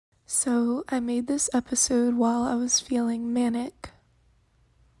So I made this episode while I was feeling manic.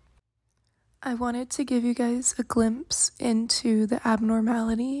 I wanted to give you guys a glimpse into the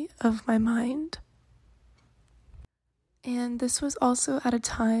abnormality of my mind. And this was also at a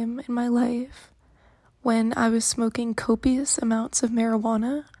time in my life when I was smoking copious amounts of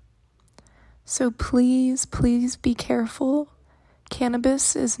marijuana. So please be careful.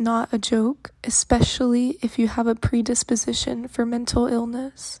 Cannabis is not a joke, especially if you have a predisposition for mental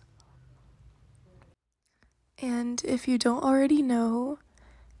illness. And if you don't already know,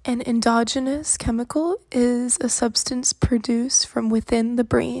 an endogenous chemical is a substance produced from within the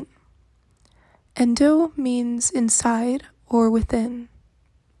brain. Endo means inside or within.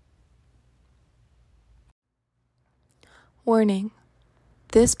 Warning: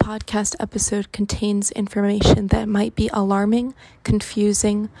 this podcast episode contains information that might be alarming,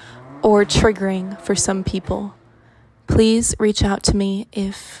 confusing, or triggering for some people. Please reach out to me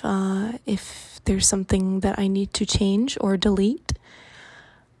if there's something that I need to change or delete.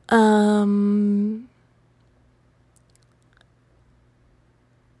 I'm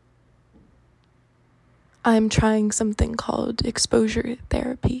trying something called exposure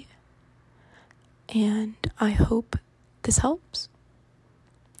therapy, and I hope this helps.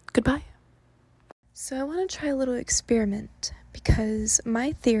 Goodbye. So I want to try a little experiment, because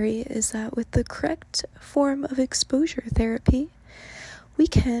my theory is that with the correct form of exposure therapy, we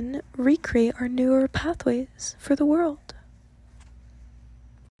can recreate our neural pathways for the world.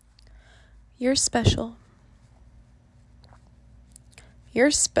 You're special.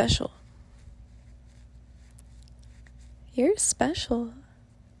 You're special. You're special.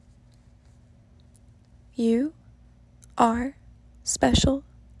 You are special.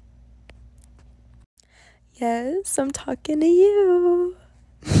 Yes, I'm talking to you.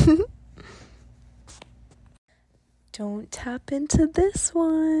 Don't tap into this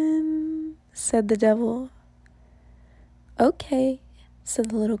one, said the devil. Okay, said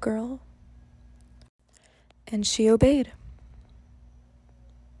the little girl. And she obeyed.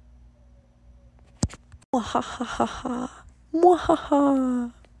 Mwahahaha.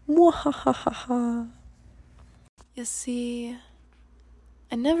 Mwahaha. Mwahahaha. You see,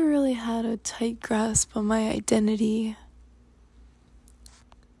 I never really had a tight grasp on my identity,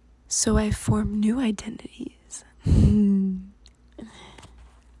 so I formed new identities.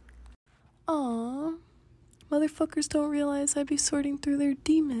 Aw, motherfuckers don't realize I be sorting through their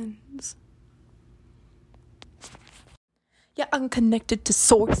demons. Yeah, I'm connected to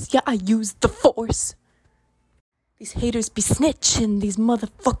source. Yeah, I use the force. These haters be snitching. These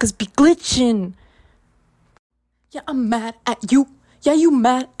motherfuckers be glitching. Yeah, I'm mad at you. Yeah, you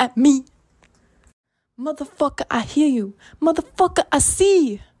mad at me. Motherfucker, I hear you. Motherfucker, I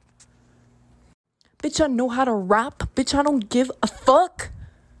see. Bitch, I know how to rap. Bitch, I don't give a fuck.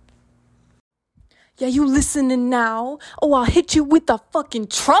 Yeah, you listening now? Oh, I'll hit you with a fucking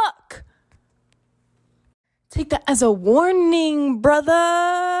truck. Take that as a warning, brother.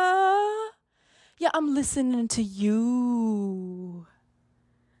 Yeah, I'm listening to you.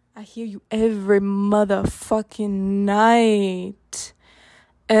 I hear you every motherfucking night.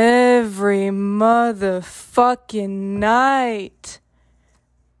 Every motherfucking night.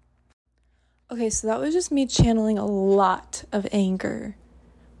 Okay, so that was just me channeling a lot of anger.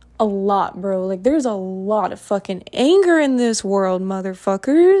 A lot, bro. Like, there's a lot of fucking anger in this world,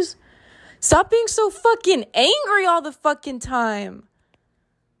 motherfuckers. Stop being so fucking angry all the fucking time.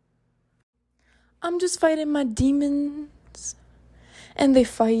 I'm just fighting my demons, and they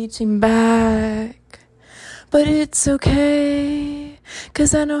fighting back. But it's okay,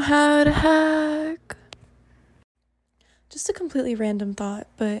 'cause I know how to hack. Just a completely random thought,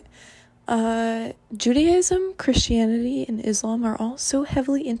 but Judaism, Christianity, and Islam are all so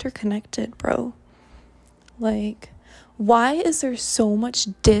heavily interconnected, bro. Like, why is there so much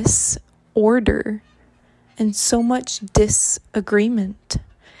disorder and so much disagreement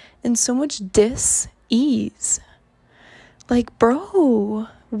and so much dis-ease? Like, bro,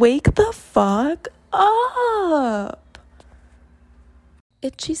 wake the fuck up.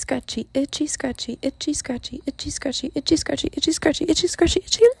 Itchy scratchy, itchy scratchy, itchy scratchy, itchy scratchy, itchy scratchy, itchy scratchy, itchy scratchy,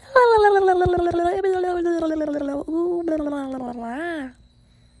 itchy.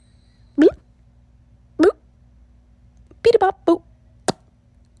 Bloop, boop, beat a bop, boop.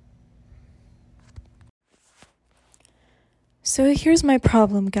 So here's my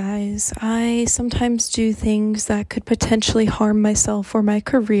problem, guys. I sometimes do things that could potentially harm myself or my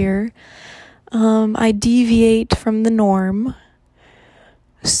career. I deviate from the norm.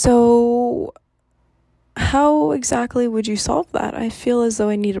 So how exactly would you solve that? I feel as though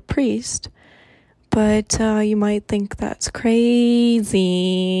I need a priest, But you might think that's crazy.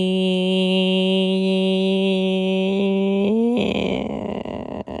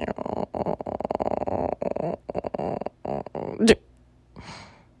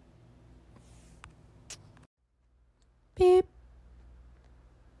 Beep.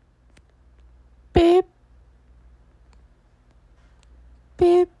 Beep.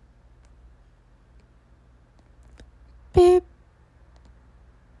 Beep. Beep.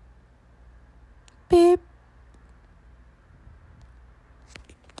 Beep.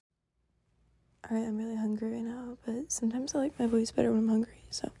 Alright, I'm really hungry right now, but sometimes I like my voice better when I'm hungry,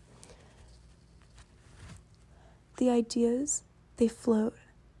 so. The ideas, they flowed.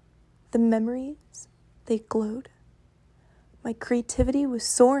 The memories, they glowed. My creativity was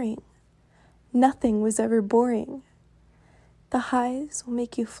soaring. Nothing was ever boring. The highs will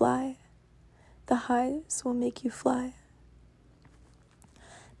make you fly. The highs will make you fly.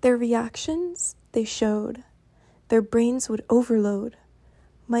 Their reactions, they showed. Their brains would overload.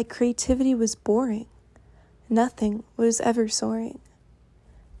 My creativity was boring. Nothing was ever soaring.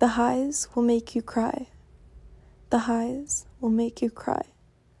 The highs will make you cry. The highs will make you cry.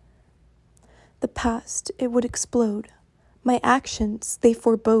 The past, it would explode. My actions, they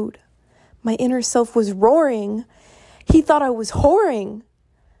forebode. My inner self was roaring. He thought I was whoring.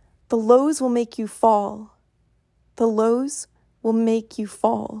 The lows will make you fall. The lows will make you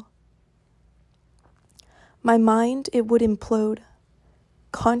fall. My mind, it would implode.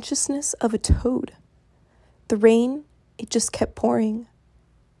 Consciousness of a toad. The rain, it just kept pouring.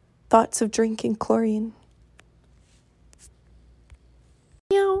 Thoughts of drinking chlorine.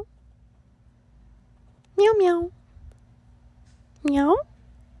 Meow. Meow, meow. Meow.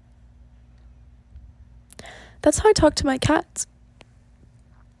 That's how I talk to my cats.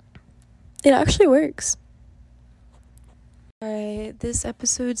 It actually works. Alright, this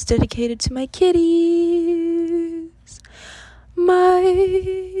episode's dedicated to my kitties.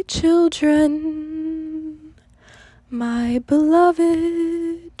 My children. My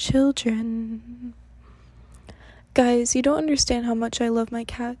beloved children. Guys, you don't understand how much I love my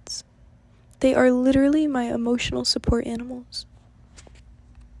cats. They are literally my emotional support animals.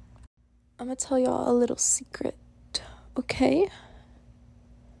 I'm gonna tell y'all a little secret, okay?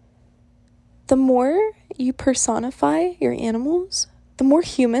 The more you personify your animals, the more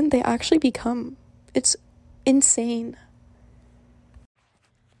human they actually become. It's insane.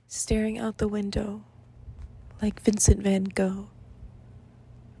 Staring out the window like Vincent van Gogh.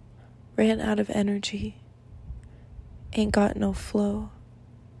 Ran out of energy. Ain't got no flow.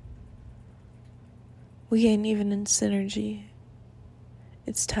 We ain't even in synergy.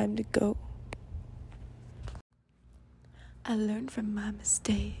 It's time to go. I learned from my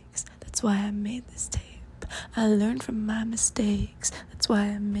mistakes. That's why I made this tape. I learned from my mistakes. That's why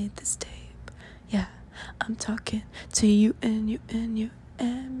I made this tape. Yeah, I'm talking to you and you and you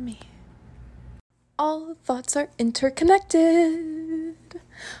and me. All thoughts are interconnected.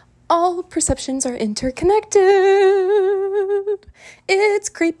 All perceptions are interconnected. It's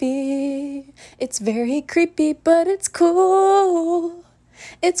creepy. It's very creepy, but it's cool.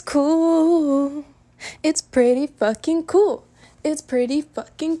 It's cool. It's pretty fucking cool. It's pretty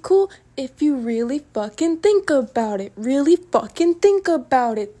fucking cool if you really fucking think about it. Really fucking think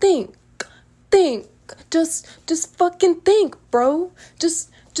about it. Think. Just fucking think, bro.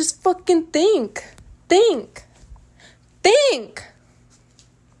 Just fucking think. Think.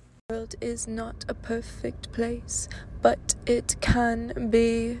 The world is not a perfect place, but it can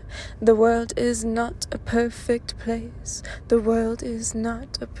be. The world is not a perfect place. The world is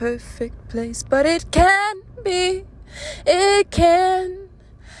not a perfect place, but it can be. It can.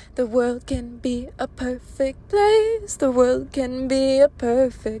 The world can be a perfect place. The world can be a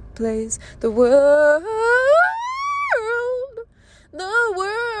perfect place. The world. The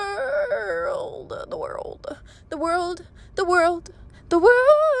world. The world. The world. The world. The world. The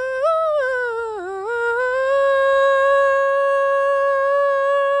world.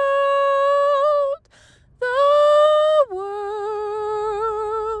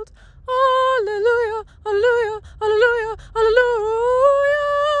 Hallelujah. Hallelujah. Hallelujah. Hallelujah.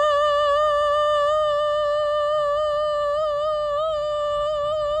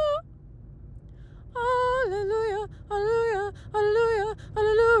 Hallelujah. Hallelujah. Hallelujah.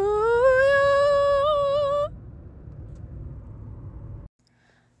 Hallelujah.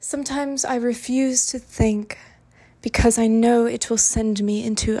 Sometimes I refuse to think because I know it will send me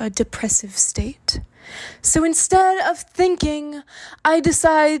into a depressive state. So instead of thinking, I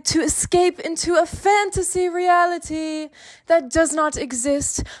decide to escape into a fantasy reality that does not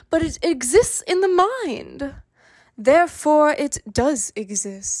exist, but it exists in the mind. Therefore, it does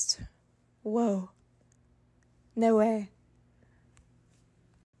exist. Whoa. No way.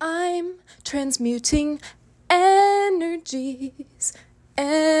 I'm transmuting energies,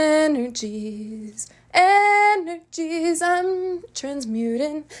 energies, energies. I'm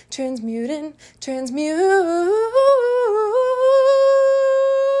transmuting, transmuting, transmute.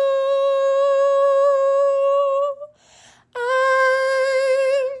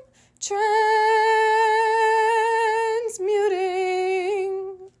 I'm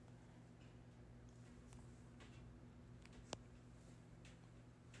transmuting.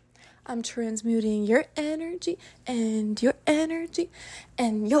 I'm transmuting your energy and your energy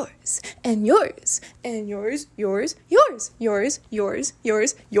and yours and yours and yours, yours, yours, yours, yours,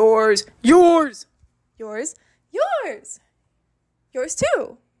 yours, yours, yours, yours, yours, yours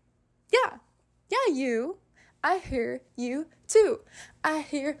too. Yeah, yeah, you. I hear you too. I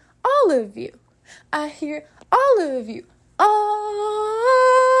hear all of you. I hear all of you. All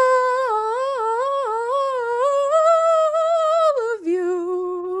of you.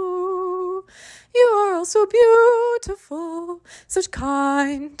 You are all so beautiful, such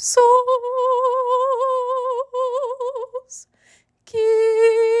kind souls.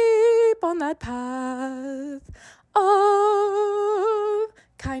 Keep on that path of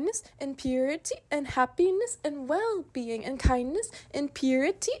kindness and purity and happiness and well-being, and kindness and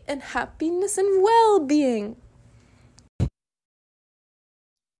purity and happiness and well-being.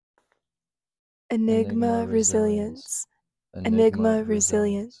 Enigma resilience. Enigma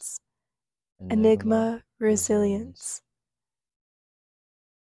resilience. Enigma resilience.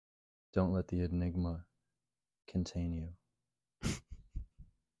 Don't let the enigma contain you.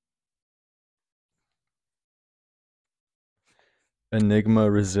 Enigma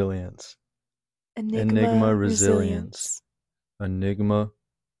resilience. Enigma resilience. Enigma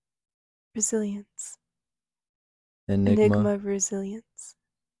Resilience. enigma Resilience.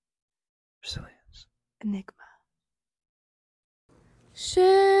 resilience. Enigma.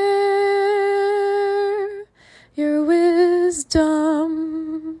 Share your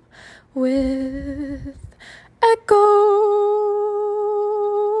wisdom with Echo.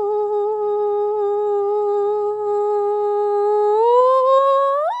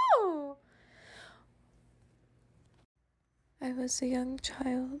 I was a young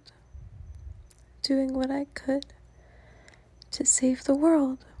child doing what I could to save the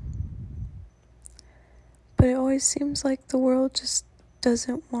world. But it always seems like the world just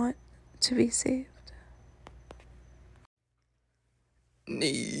doesn't want to be saved.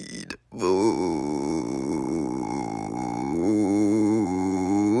 Need food.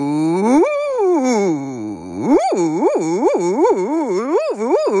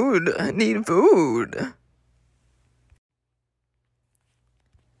 I need food.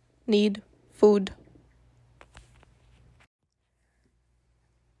 Need food.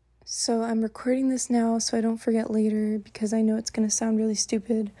 So I'm recording this now so I don't forget later, because I know it's going to sound really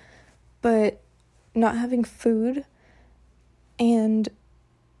stupid, but not having food and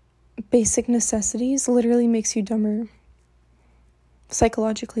basic necessities literally makes you dumber.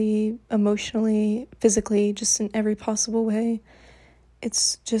 Psychologically, emotionally, physically, just in every possible way.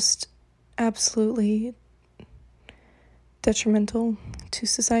 It's just absolutely detrimental to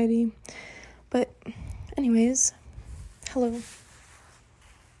society. But anyways, hello.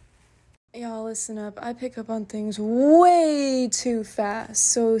 Y'all, listen up. I pick up on things way too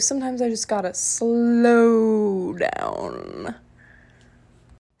fast, so sometimes I just gotta slow down.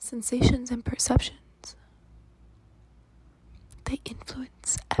 Sensations and perceptions, they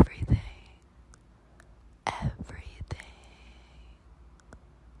influence everything.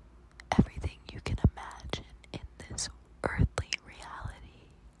 Everything you can imagine in this earthly reality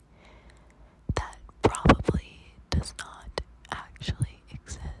that probably does not actually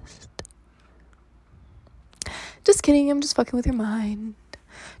exist. Just kidding, I'm just fucking with your mind.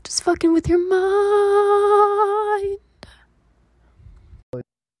 Just fucking with your mind.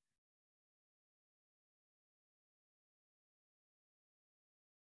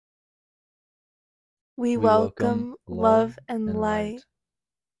 We welcome love and light.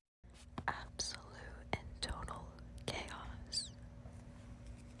 Absolute and total chaos.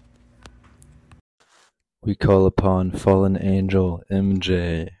 We call upon fallen angel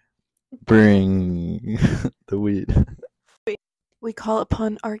MJ. Bring the weed. We call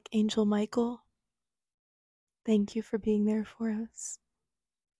upon Archangel Michael. Thank you for being there for us.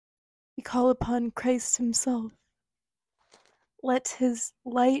 We call upon Christ himself. Let his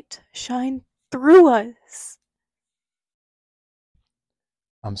light shine through us.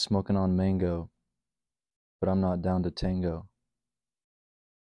 I'm smoking on mango, but I'm not down to tango.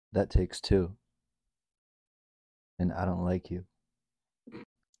 That takes two. And I don't like you.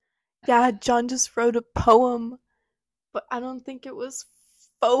 Yeah, John just wrote a poem, but I don't think it was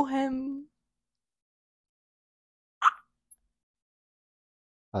for him.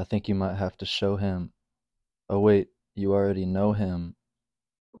 I think you might have to show him. Oh, wait, you already know him.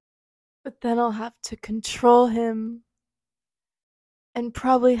 But then I'll have to control him and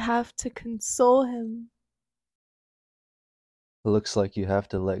probably have to console him. It looks like you have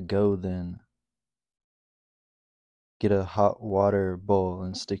to let go then. Get a hot water bowl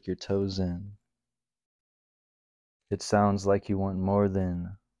and stick your toes in. It sounds like you want more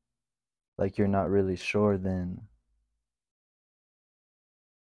then. Like you're not really sure then.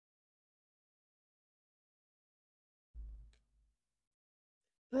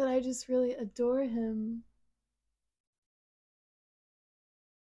 But I just really adore him.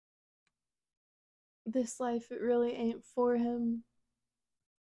 This life, it really ain't for him.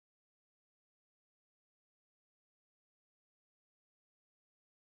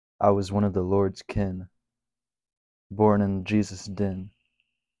 I was one of the Lord's kin, born in Jesus' den.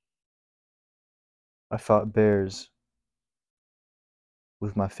 I fought bears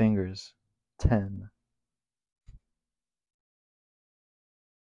with my fingers, 10.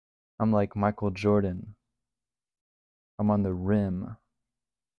 I'm like Michael Jordan. I'm on the rim.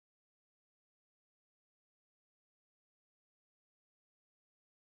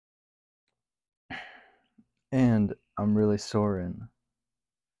 And I'm really soaring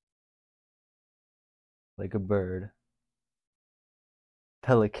like a bird.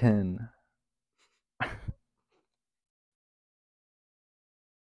 Pelican.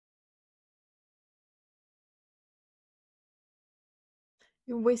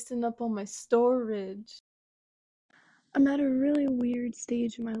 You're wasting up all my storage. I'm at a really weird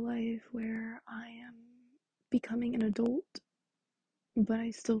stage in my life where I am becoming an adult, but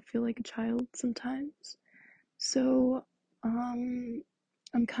I still feel like a child sometimes. So, I'm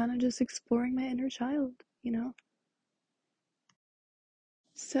kind of just exploring my inner child, you know?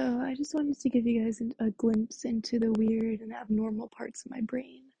 So, I just wanted to give you guys a glimpse into the weird and abnormal parts of my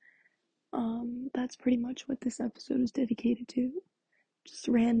brain. That's pretty much what this episode is dedicated to. Just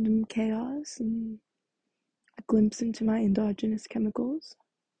random chaos and a glimpse into my endogenous chemicals.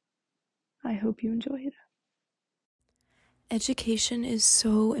 I hope you enjoyed. Education is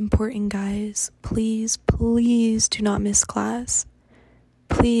so important, guys. Please, please do not miss class.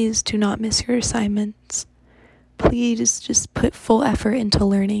 Please do not miss your assignments. Please just put full effort into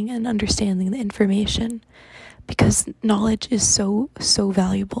learning and understanding the information because knowledge is so, so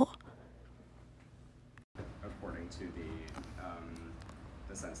valuable. According to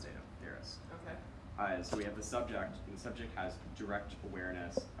the sense data theorists. Okay. So we have the subject, and the subject has direct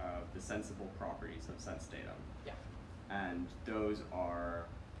awareness of the sensible properties of sense data. Yeah. And those are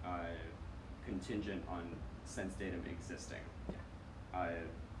contingent on sense datum existing. Yeah.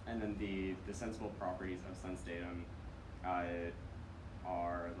 And then the sensible properties of sense datum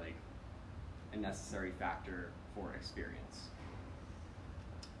are like a necessary factor for experience.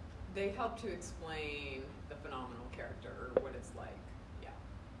 They help to explain the phenomenal character or what it's like. Yeah,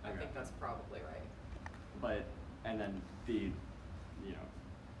 I think that's probably right. But, and then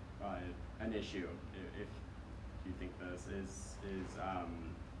an issue, if you think this is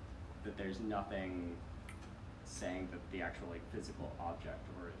that there's nothing saying that the actual like physical object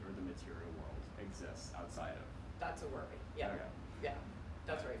or the material world exists outside of. That's a worry. Yeah. Okay. Yeah,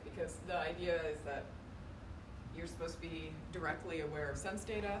 that's right. Because the idea is that you're supposed to be directly aware of sense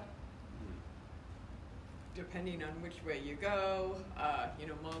data. Depending on which way you go,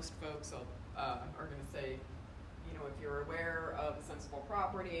 most folks are going to say, if you're aware of a sensible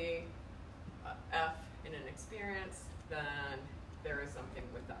property, F in an experience, then there is something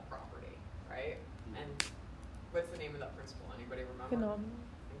with that property, right? And what's the name of that principle? Anybody remember? Phenomenal.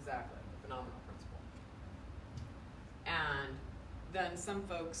 Exactly, the phenomenal principle. And then some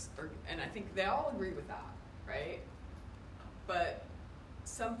folks and I think they all agree with that, right? But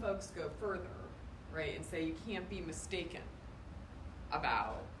some folks go further, right, and say you can't be mistaken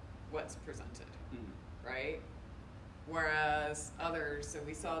about what's presented, right? Whereas others, so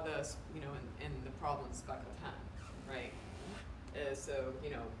we saw this, in the problem Speckle 10, right? So,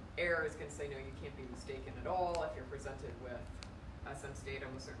 air is going to say, no, you can't be mistaken at all. If you're presented with a sense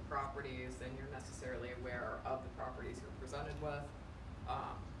datum with certain properties, then you're necessarily aware of the properties you're presented with.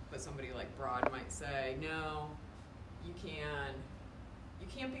 But somebody like Broad might say, no, you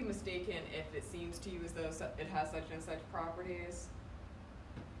can't be mistaken if it seems to you as though it has such and such properties,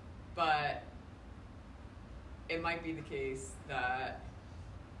 but it might be the case that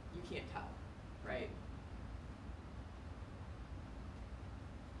you can't tell, right?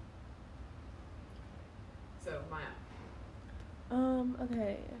 So, Maya.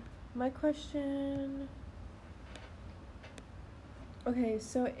 Okay. My question... Okay,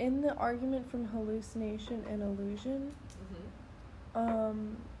 so in the argument from hallucination and illusion,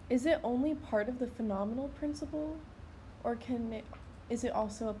 is it only part of the phenomenal principle, or is it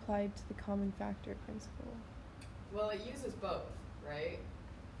also applied to the common factor principle? Well, it uses both, right?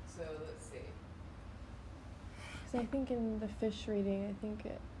 So let's see. Because I think in the fish reading, I think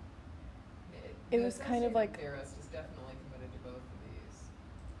it was kind of like... The theorist is definitely committed to both of these.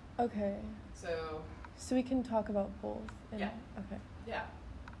 Okay. So we can talk about both. Yeah. Okay. Yeah.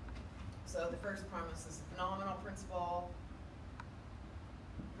 So the first premise is the phenomenal principle.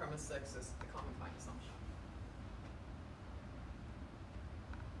 Premise 6 is the common kind assumption.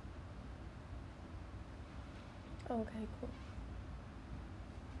 Okay, cool.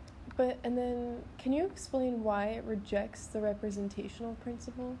 And then, can you explain why it rejects the representational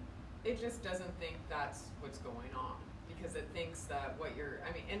principle? It just doesn't think that's what's going on, because it thinks that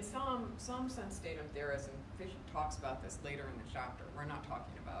and some sense datum theorists, and Fisher talks about this later in the chapter, we're not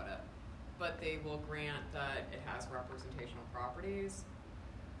talking about it, but they will grant that it has representational properties.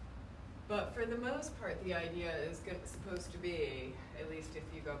 But for the most part, the idea is supposed to be, at least if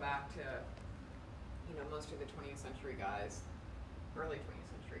you go back to, most of the 20th century guys, early 20th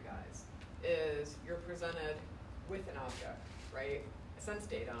century guys, is you're presented with an object, right? A sense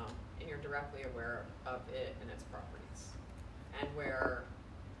datum, and you're directly aware of it and its properties. And where,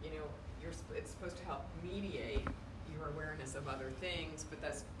 it's supposed to help mediate your awareness of other things, but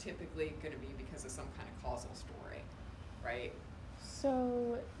that's typically going to be because of some kind of causal story, right?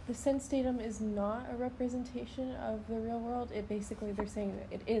 So the sense datum is not a representation of the real world. They're saying that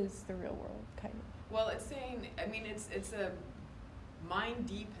it is the real world, kind of. Well, it's saying, it's a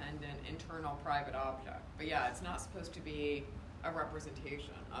mind-dependent internal private object. But yeah, it's not supposed to be a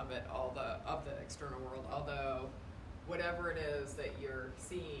representation of it, of the external world, although whatever it is that you're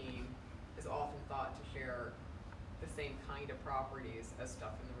seeing is often thought to share the same kind of properties as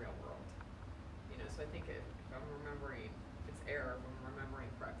stuff in the real world. So I think if I'm remembering, if it's error, if I'm remembering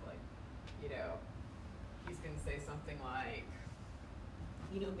correctly, he's going to say something like,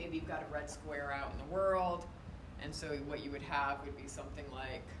 maybe you've got a red square out in the world, and so what you would have would be something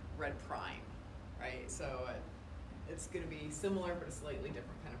like red prime, right? So it's going to be similar, but a slightly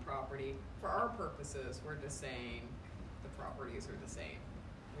different kind of property. For our purposes, we're just saying the properties are the same.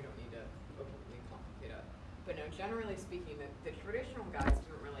 We don't need to overly complicate it. But no, generally speaking, the traditional guys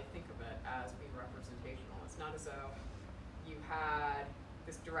didn't really think of it as being representational. It's not as though you had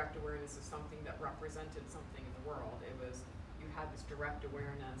this direct awareness of something that represented something in the world. It was, you had this direct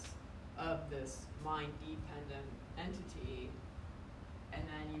awareness of this mind-dependent entity, and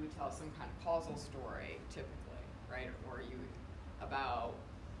then you would tell some kind of causal story, typically, right? Or about,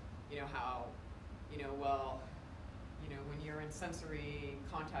 how, when you're in sensory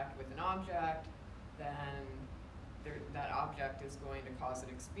contact with an object, then that object is going to cause an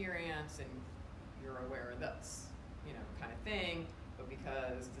experience, and you're aware of this, kind of thing. But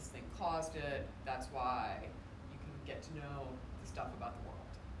because this thing caused it, that's why you can get to know the stuff about the world,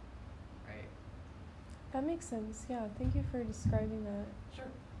 right? That makes sense. Yeah, thank you for describing that.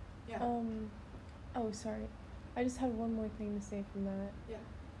 Sure. Yeah. Oh, sorry. I just had one more thing to say from that. Yeah.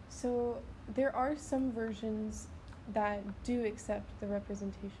 So there are some versions that do accept the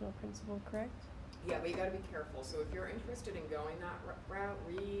representational principle, correct? Yeah, but you got to be careful. So if you're interested in going that route,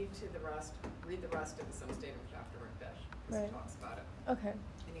 read the rest of the sense datum chapter in Fish, because he talks about it. Okay.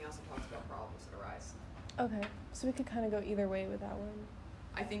 And he also talks about problems that arise. Okay, so we could kind of go either way with that one.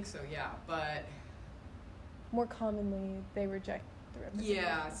 I think so, yeah, but more commonly they reject the representation.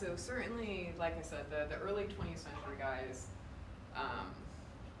 Yeah, so certainly, like I said, the early 20th century guys,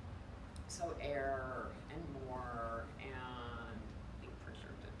 so Eyre and Moore, and I think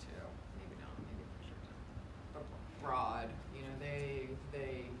Pritchard did too. Maybe not, maybe Pritchard did. But Broad,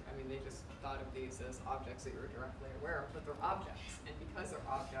 they just thought of these as objects that you were directly aware of, but they're objects. And because they're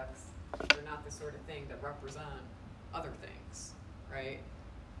objects, they're not the sort of thing that represent other things, right?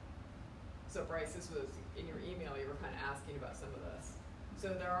 So Bryce, this was in your email, you were kind of asking about some of this. So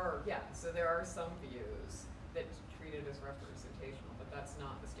there are some views that treat it as representational, but that's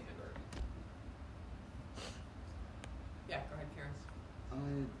not the standard. Yeah, go ahead, Karen.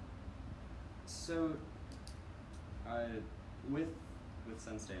 With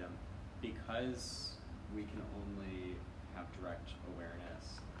sense datum, because we can only have direct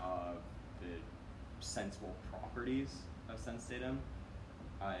awareness of the sensible properties of sense datum,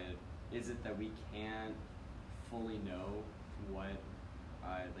 is it that we can't fully know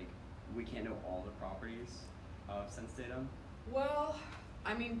we can't know all the properties of sense datum? Well,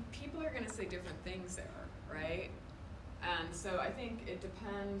 people are going to say different things there, right? And so I think it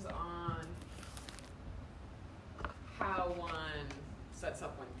depends on how one sets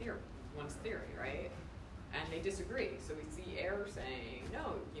up one's theory, right? And they disagree. So we see Ayer saying,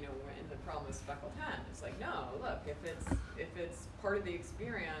 no, you know, in the problem of speckled hen, it's like, no, look, if it's part of the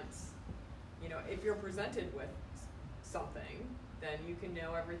experience, you know, if you're presented with something, then you can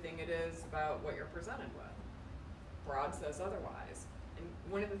know everything it is about what you're presented with. Broad says otherwise. And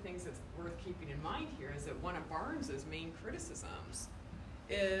one of the things that's worth keeping in mind here is that one of Barnes's main criticisms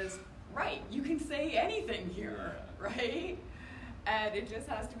is, right, you can say anything here, right? And it just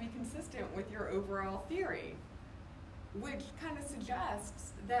has to be consistent with your overall theory, which kind of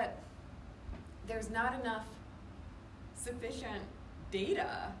suggests that there's not enough sufficient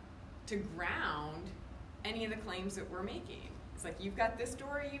data to ground any of the claims that we're making. It's like, you've got this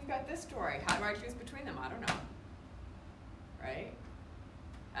story, you've got this story. How do I choose between them? I don't know, right?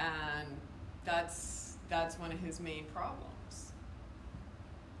 And that's one of his main problems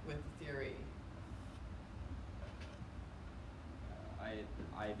with the theory.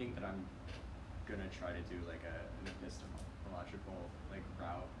 I think that I'm gonna try to do like an epistemological like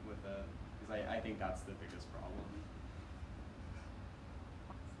route with it, because I think that's the biggest problem.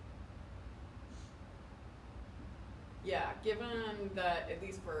 Yeah, given that, at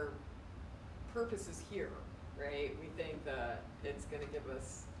least for purposes here, right, we think that it's going to give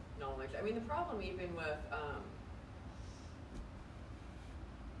us knowledge. I mean, the problem even with, I don't know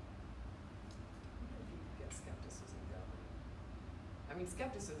if you could get skepticism going. I mean,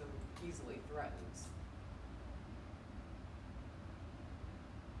 skepticism easily threatens.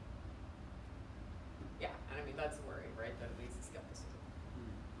 Yeah, and I mean, that's the worry, right, that it leads to skepticism.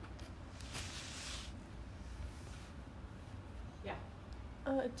 Yeah.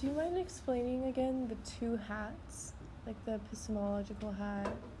 Do you mind explaining again the two hats? Like the epistemological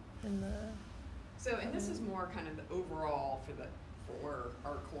hat and the... So, and this is more kind of the overall for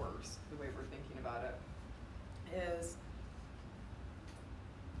our course, the way we're thinking about it, is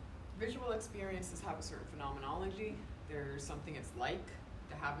visual experiences have a certain phenomenology. There's something it's like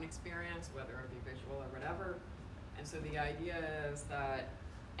to have an experience, whether it be visual or whatever. And so the idea is that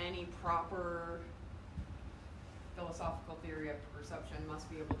any proper philosophical theory of perception must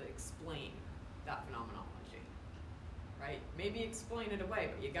be able to explain that phenomenology, right? Maybe explain it away,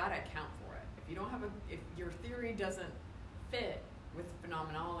 but you gotta account for it. If you don't have if your theory doesn't fit with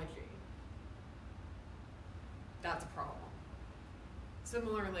phenomenology, that's a problem.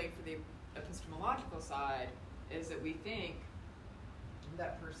 Similarly, for the epistemological side, is that we think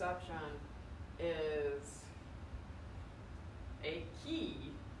that perception is a key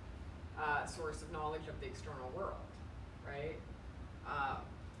source of knowledge of the external world, right?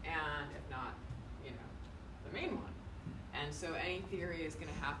 And if not, you know, the main one. And so any theory is going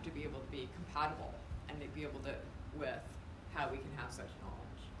to have to be able to be compatible and to be able to with how we can have such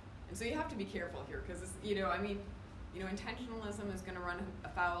knowledge. And so you have to be careful here because, you know, I mean, you know, intentionalism is going to run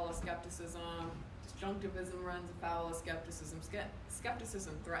afoul of skepticism. Disjunctivism runs afoul of skepticism.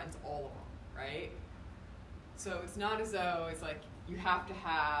 Skepticism threatens all of them, right? So it's not as though it's like you have to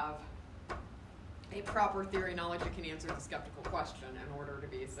have a proper theory knowledge that can answer the skeptical question in order to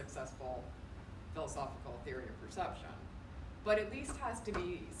be a successful philosophical theory of perception. But at least has to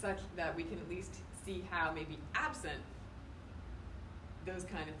be such that we can at least see how maybe absent those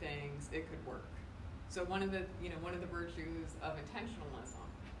kind of things it could work. So one of the virtues of intentionalism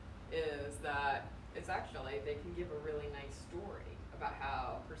is that it's actually, they can give a really nice story about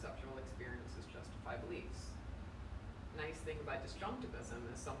how perceptual experiences justify beliefs. Nice thing about disjunctivism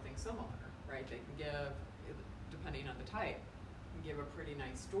is something similar, right? They can give, depending on the type, can give a pretty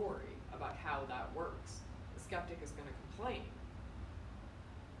nice story about how that works. The skeptic is going to complain,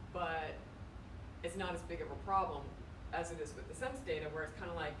 but it's not as big of a problem as it is with the sense data, where it's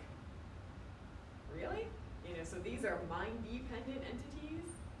kind of like, really? You know, so these are mind-dependent entities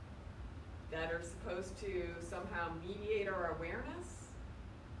that are supposed to somehow mediate our awareness,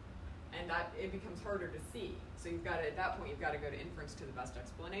 and that it becomes harder to see. So you've got to, at that point, you've got to go to inference to the best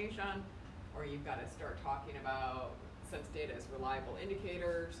explanation, or you've got to start talking about sense data as reliable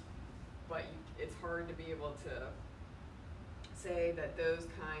indicators, but it's hard to be able to say that those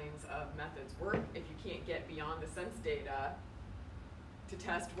kinds of methods work if you can't get beyond the sense data to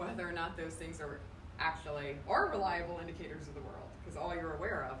test whether or not those things are actually reliable indicators of the world, because all you're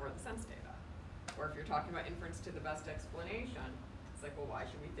aware of are the sense data. Or if you're talking about inference to the best explanation, it's like, well, why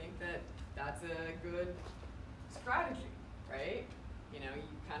should we think that that's a good strategy, right? You know, you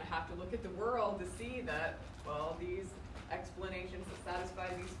kind of have to look at the world to see that, well, these explanations that satisfy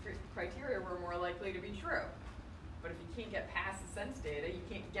these criteria were more likely to be true. But if you can't get past the sense data, you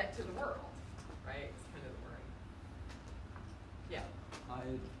can't get to the world, right? It's kind of the worry. I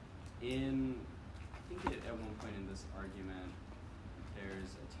think at one point in this argument,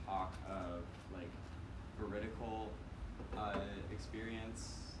 there's a talk of like veridical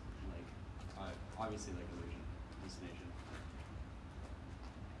experience, like obviously like illusion, hallucination.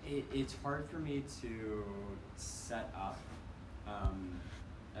 It's hard for me to set up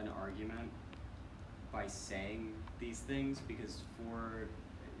an argument by saying these things because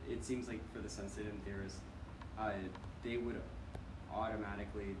it seems like for the sensitive theorists, they would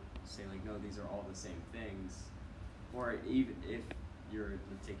automatically say like, no, these are all the same things. Or even if you're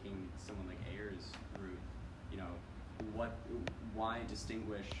taking someone like Ayer's route, you know, why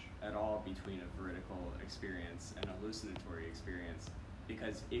distinguish at all between a veridical experience and a hallucinatory experience?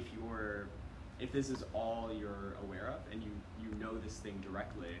 Because if this is all you're aware of and you know this thing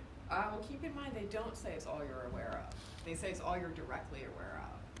directly. Well, keep in mind they don't say it's all you're aware of. They say it's all you're directly aware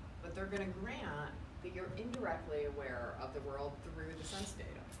of. But they're going to grant that you're indirectly aware of the world through the sense data.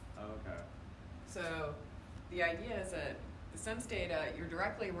 Okay. So the idea is that the sense data, you're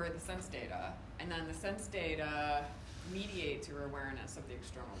directly aware of the sense data, and then the sense data mediates your awareness of the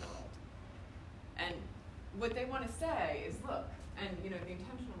external world. And what they want to say is, look, and you know, the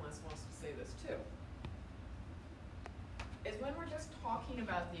intentionalist wants to say this too, is when we're just talking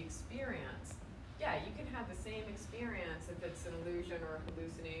about the experience, yeah, you can have the same experience if it's an illusion or a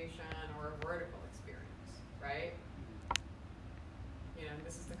hallucination or a vertical experience, right? You know,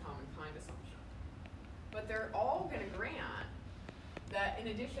 this is the common kind assumption. But they're all going to grant that in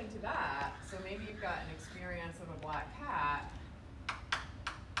addition to that, so maybe you've got an experience of a black cat,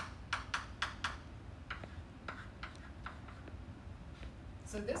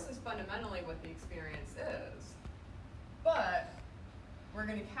 so this is fundamentally what the experience is, but we're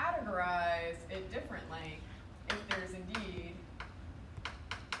going to categorize it differently if there's indeed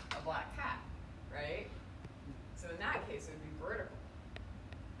a black cat, right? So in that case, it would be vertical.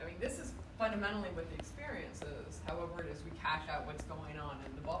 I mean, this is fundamentally what the experience is. However, it is we cash out what's going on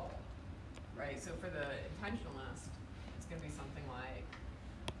in the bubble, right? So for the intentionalist, it's going to be something like,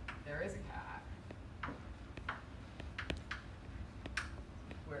 there is a cat,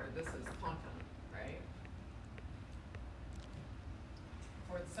 where this is content, right?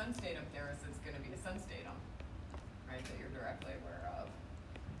 For the sense datum theorist, it's going to be a sense datum, right, that you're directly aware of.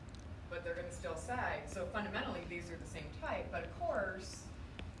 But they're going to still say, so fundamentally these are the same type, but of course,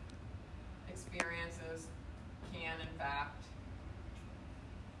 experiences can, in fact,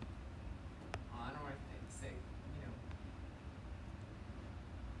 I don't want to say, you know,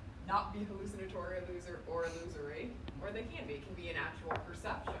 not be hallucinatory or illusory, or they can be. It can be an actual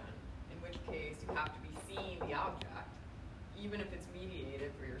perception, in which case you have to be seeing the object, even if it's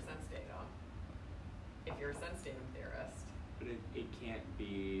mediated through your sense datum, if you're a sense datum theorist. But it can't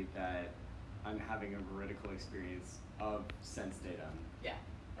be that I'm having a veridical experience of sense datum. Yeah.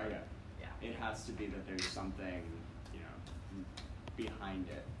 Okay. Yeah. It has to be that there's something, you know, behind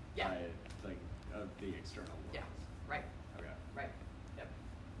it. Yeah. Like of the external world. Yeah. Right. Okay. Right. Yep.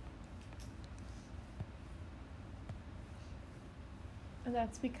 And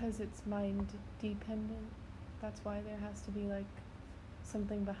that's because it's mind dependent. That's why there has to be like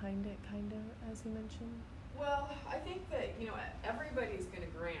something behind it, kind of, as you mentioned. Well, I think that, you know, everybody's going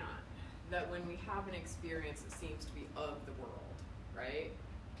to grant that when we have an experience, it seems to be of the world, right?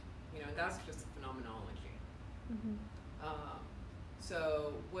 You know, that's just a phenomenology. Mm-hmm.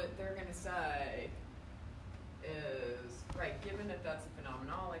 So what they're going to say is, right, given that that's a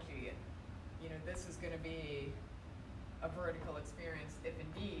phenomenology, you know, this is going to be a vertical experience if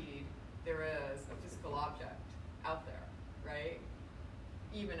indeed there is a physical object out there, right?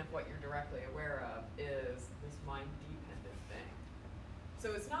 Even if what you're directly aware of is this mind-dependent thing.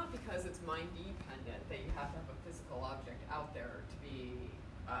 So it's not because it's mind-dependent that you have to have a physical object out there to be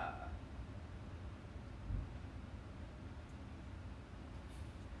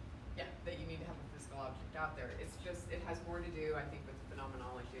that you need to have a physical object out there. It's just, it has more to do, I think, with the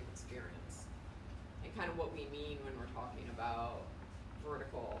phenomenology of experience and kind of what we mean when we're talking about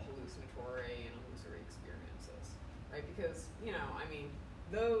vertical, hallucinatory, and illusory experiences, right? Because, you know, I mean,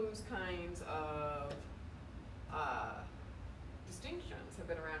 those kinds of distinctions have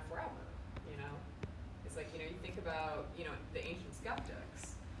been around forever, you know? It's like, you know, you think about, you know, the ancient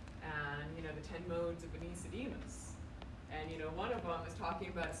skeptics and, you know, the 10 modes of Anicedemus. And, you know, one of them is talking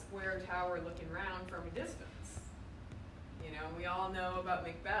about a square tower looking round from a distance. You know, we all know about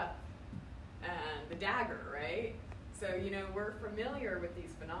Macbeth and the dagger, right? So, you know, we're familiar with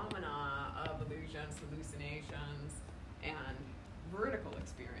these phenomena of illusions, hallucinations, and vertical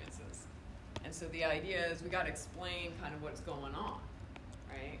experiences. And so the idea is we got to explain kind of what's going on,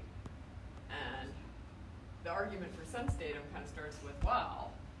 right? And the the argument for sense datum kind of starts with,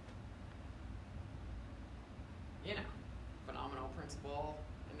 well, you know, phenomenal principle,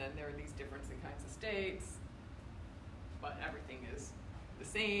 and then there are these different kinds of states, but everything is the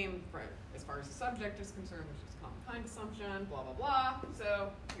same for, as far as the subject is concerned, which is common kind assumption, blah, blah, blah. So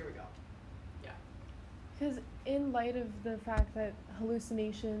here we go. Yeah. Because in light of the fact that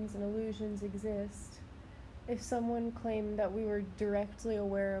hallucinations and illusions exist, if someone claimed that we were directly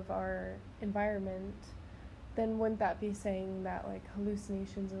aware of our environment, then wouldn't that be saying that, like,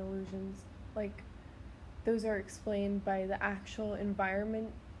 hallucinations and illusions, like, those are explained by the actual environment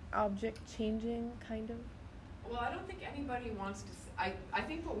object changing, kind of? Well, I don't think anybody wants to I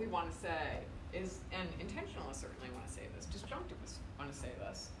think what we want to say is, and intentionalists certainly want to say this, disjunctivists want to say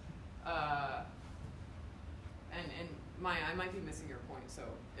this, and Maya, I might be missing your point, so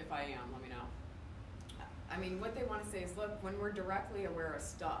if I am, let me know. I mean, what they want to say is, look, when we're directly aware of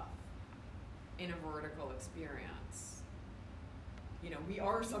stuff in a vertical experience, you know, we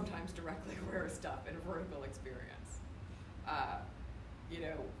are sometimes directly aware of stuff in a vertical experience. You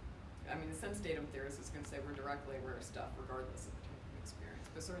know, I mean, the sense datum theorist is going to say we're directly aware of stuff regardless of the type of experience,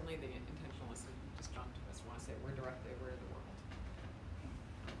 but certainly the intentionalists and disjunctivists want to say we're directly aware of the world.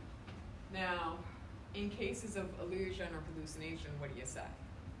 Now, in cases of illusion or hallucination, what do you say?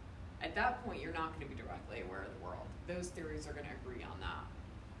 At that point, you're not going to be directly aware of the world. Those theories are going to agree on that.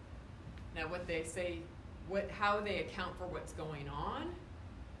 Now, what they say, how they account for what's going on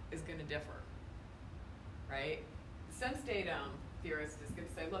is going to differ, right? The sense datum theorist is going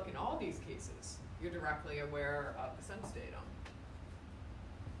to say, look, in all these cases, you're directly aware of the sense datum.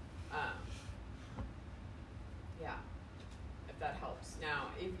 Yeah, if that helps. Now,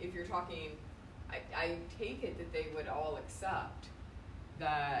 if you're talking, I take it that they would all accept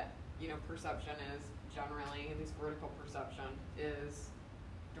that, you know, perception is generally, at least vertical perception, is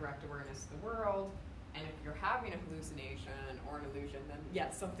direct awareness of the world. And if you're having a hallucination or an illusion, then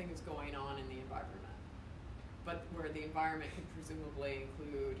yes, something is going on in the environment. But where the environment could presumably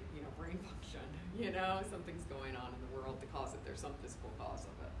include, you know, brain function, you know, something's going on in the world to cause it. There's some physical cause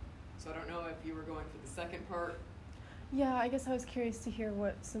of it. So I don't know if you were going for the second part. Yeah, I guess I was curious to hear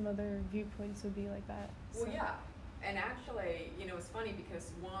what some other viewpoints would be like that. Well, yeah. And actually, you know, it's funny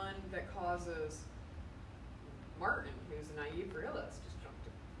because one that causes Martin, who's a naive realist,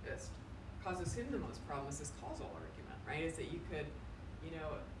 disjunctivist, causes him the most problem is this causal argument, right? Is that you could, you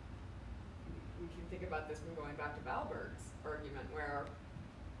know, we can think about this from going back to Balberg's argument where,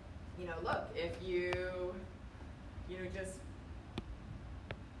 you know, look, if you know, just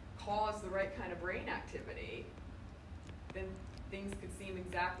cause the right kind of brain activity, then things could seem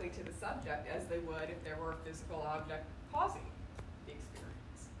exactly to the subject as they would if there were a physical object causing the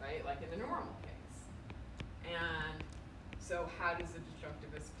experience, right? Like in the normal case. And so how does the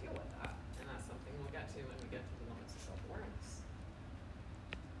disjunctivist deal with that? And that's something we'll get to when we get to the limits of self-awareness.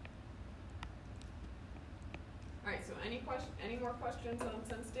 All right, so any more questions on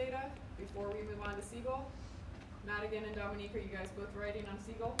sense data before we move on to Siegel? Madigan and Dominique, are you guys both writing on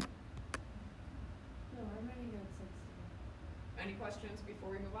Siegel? No, I'm writing on sense data. Any questions before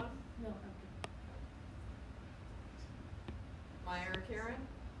we move on? No, okay. Maya or Karen?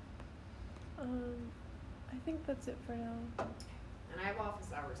 I think that's it for now. And I have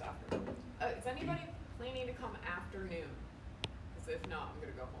office hours after. Is anybody planning to come afternoon? Because if not, I'm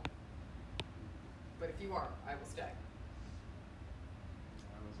going to go home. But if you are, I will stay.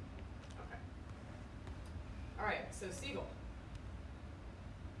 Okay. All right, so Siegel.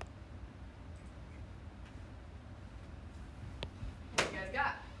 What you guys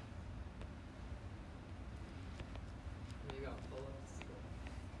got? There you go. Pull up Siegel.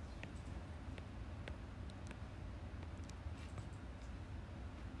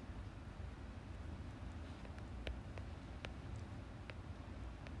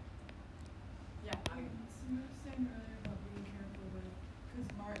 Yeah. So you were saying earlier about being careful with, because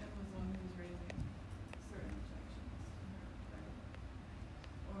Martin was the one who was raising certain objections to her, right?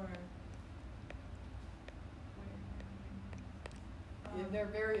 Or, Yeah, there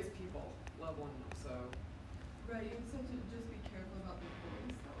are various people leveling them, so. right, you said to just be careful about the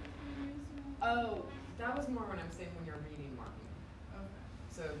voice that was being used. Oh, that was more when I'm saying when you're reading Martin. Okay.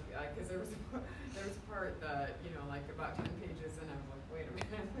 So, because there was a part that, you know, like about 10 pages, and I was like, wait a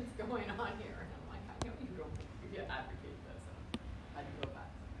minute, what's going on here? And I'm like, I know you don't advocate this. And I had to go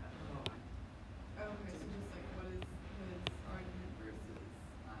back. Oh. Okay, so just like what is his argument versus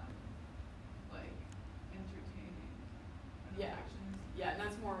like entertaining Yeah. objections? Yeah, and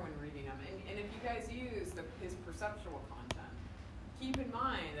that's more when reading them. And if you guys use his perceptual content, keep in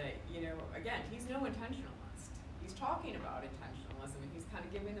mind that, you know, again, he's no intentionalist. He's talking about intentionalism, and he's kind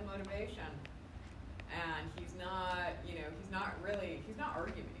of giving the motivation. And he's not, he's not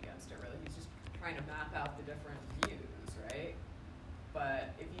arguing against it really. He's just trying to map out the different views, right?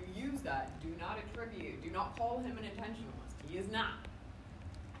 But if you use that, do not call him an intentionalist. He is not.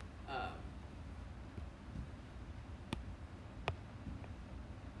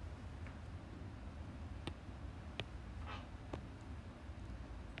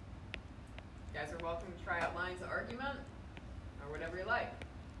 You guys are welcome to try out lines of argument or whatever you like.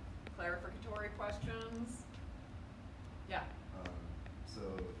 Clarificatory questions? Yeah. So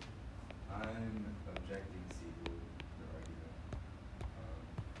I'm objecting Siegel, the argument,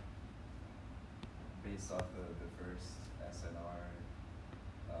 based off of the first SNR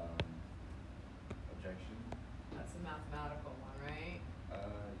objection. That's a mathematical one, right?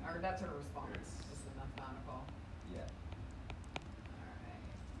 Or that's a response, just a mathematical. Yeah. All right.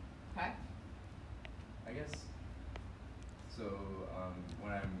 Okay. I guess, so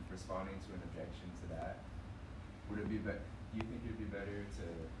when I'm responding to an objection to that, would it be do you think it would be better to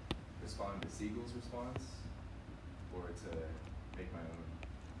respond to Siegel's response or to make my own?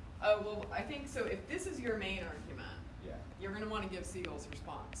 Oh, well, I think so. If this is your main argument, yeah, you're going to want to give Siegel's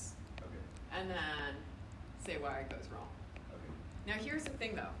response. Okay. And then say why it goes wrong. Okay. Now, here's the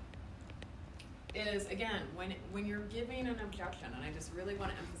thing, though, is, again, when you're giving an objection, and I just really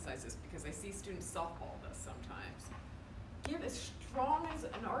want to emphasize this because I see students softball this sometimes, give as strong as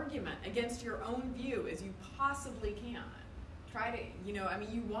an argument against your own view as you possibly can. Try to,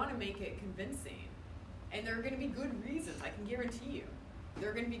 you want to make it convincing. And there are going to be good reasons, I can guarantee you. There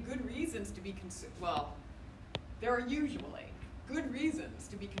are going to be good reasons to be there are usually good reasons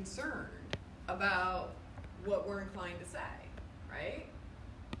to be concerned about what we're inclined to say, right?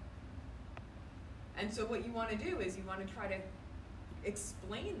 And so what you want to do is you want to try to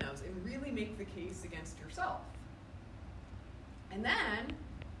explain those and really make the case against yourself. And then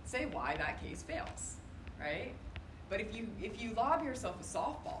say why that case fails, right? But if you lob yourself a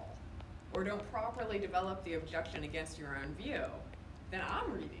softball or don't properly develop the objection against your own view, then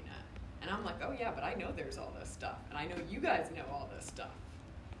I'm reading it. And I'm like, oh yeah, but I know there's all this stuff. And I know you guys know all this stuff.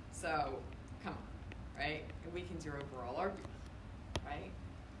 So, come on, right? It weakens your overall argument, right?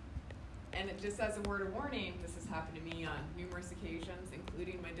 And it just as a word of warning, this has happened to me on numerous occasions,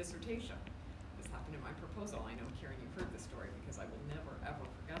 including my dissertation. This happened in my proposal. I know, Karen, you've heard this story because I will never, ever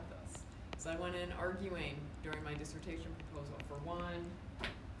forget this. So I went in arguing during my dissertation proposal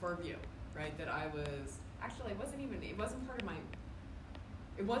for a view, right? That I was, actually, it wasn't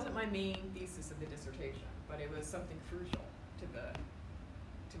my main thesis of the dissertation, but it was something crucial to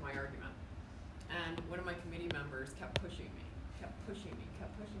my argument. And one of my committee members kept pushing me. Damn,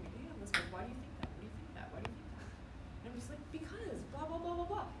 Elizabeth, why do you think that? What do you think that? Why do you think that? And I'm just like, because blah, blah, blah, blah,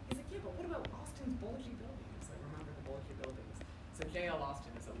 blah. He's like, yeah, but what about Austin's bulgy buildings? I remember the bulgy buildings. So J.L.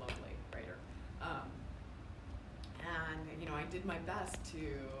 Austin is a lovely writer. And, I did my best to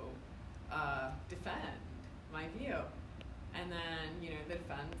defend my view. And then, the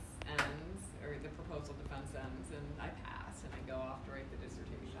defense ends, or the proposal defense ends, and I pass, and I go off to write the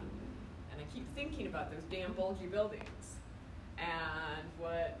dissertation. And I keep thinking about those damn bulgy buildings. And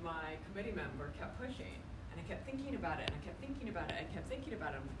what my committee member kept pushing. And I kept thinking about it, and I kept thinking about it, and I kept thinking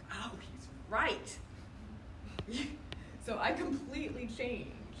about it. I'm like, oh, he's right. So I completely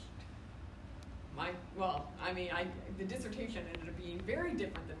changed the dissertation ended up being very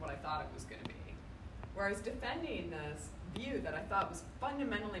different than what I thought it was going to be. Where I was defending this view that I thought was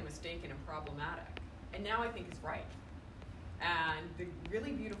fundamentally mistaken and problematic, and now I think is right. And the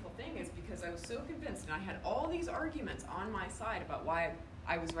really beautiful thing is because I was so convinced, and I had all these arguments on my side about why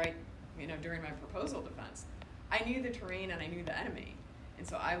I was right, during my proposal defense. I knew the terrain and I knew the enemy, and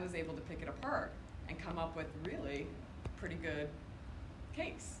so I was able to pick it apart and come up with really pretty good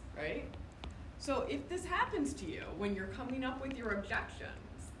case, right? So if this happens to you when you're coming up with your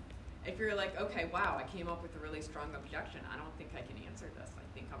objections, if you're like, okay, wow, I came up with a really strong objection, I don't think I can answer this, I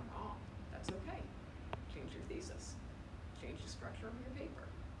think I'm wrong, that's okay. Change your thesis. Change the structure of your paper.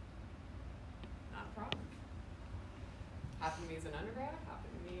 Not a problem. Happened to me as an undergrad,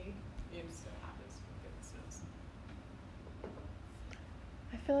 happened to me, it still happens, goodness knows.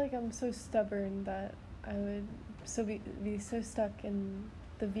 I feel like I'm so stubborn that I would be so stuck in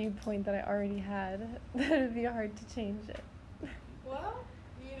the viewpoint that I already had that it would be hard to change it. Well,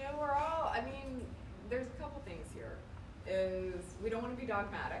 there's a couple things here. Is we don't want to be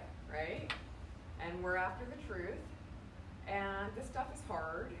dogmatic, right? And we're after the truth. And this stuff is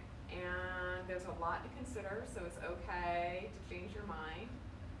hard, and there's a lot to consider, so it's okay to change your mind.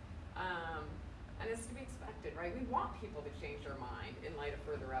 And it's to be expected, right? We want people to change their mind in light of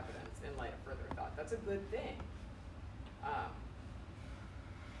further evidence, in light of further thought. That's a good thing.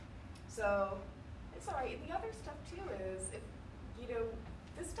 So It's all right. And the other stuff too is, if you know,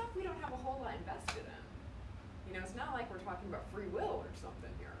 this stuff we don't have a whole lot invested in. You know, it's not like we're talking about free will or something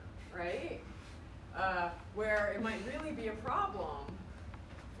here, right? Where it might really be a problem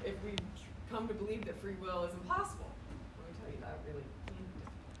if we come to believe that free will is impossible. Let me tell you, that really can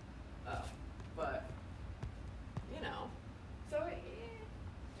be. But you know, so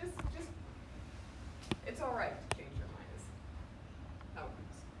just it's all right to change your mind. Is how it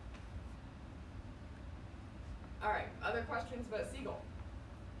goes. All right. Other questions about Siegel?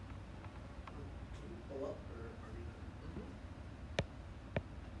 Can you pull up or are we done?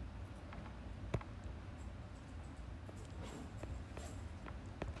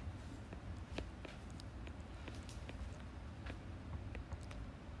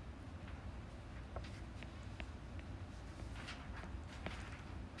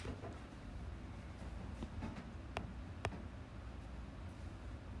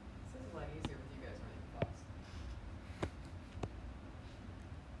 This is a lot easier with you guys running thoughts.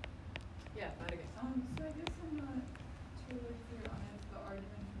 Yeah, not again. So I guess I'm not totally clear on if the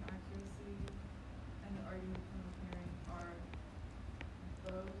argument from accuracy and the argument from appearing are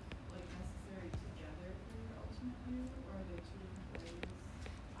both like necessary together for your ultimate view, or are they two different ways?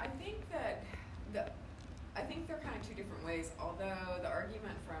 I think that I think they're kind of two different ways. Although the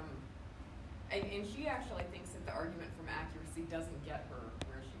argument from and she actually thinks that the argument from accuracy doesn't get her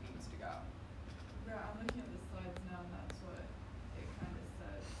where she needs to go. Yeah, I'm looking at the slides now, and that's what it kind of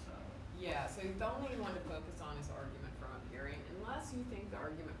says. So Yeah, so the only one to focus on is the argument from appearing, unless you think the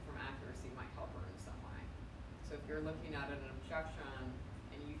argument from accuracy might help her in some way. So if you're looking at an objection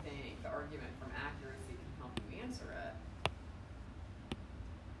and you think the argument from accuracy can help you answer it,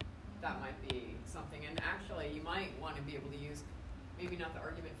 that might be something. And actually, you might want to be able to use maybe not the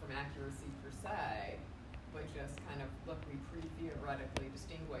argument from accuracy per se, but just kind of look, we pre-theoretically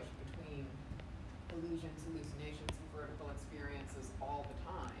distinguish between illusions, hallucinations, and vertical experiences all the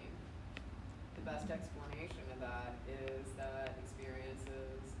time. The best explanation of that is that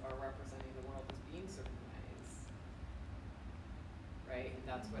experiences are representing the world as being certain ways, right? And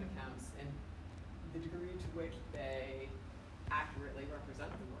that's what accounts, and the degree to which they accurately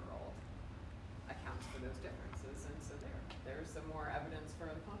represent the world accounts for those differences. And so there's some more evidence for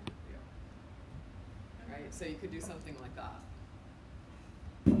the quantum view, right? So you could do something like that.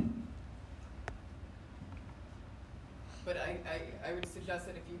 But I would suggest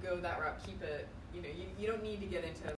that if you go that route, keep it, you know, you don't need to get into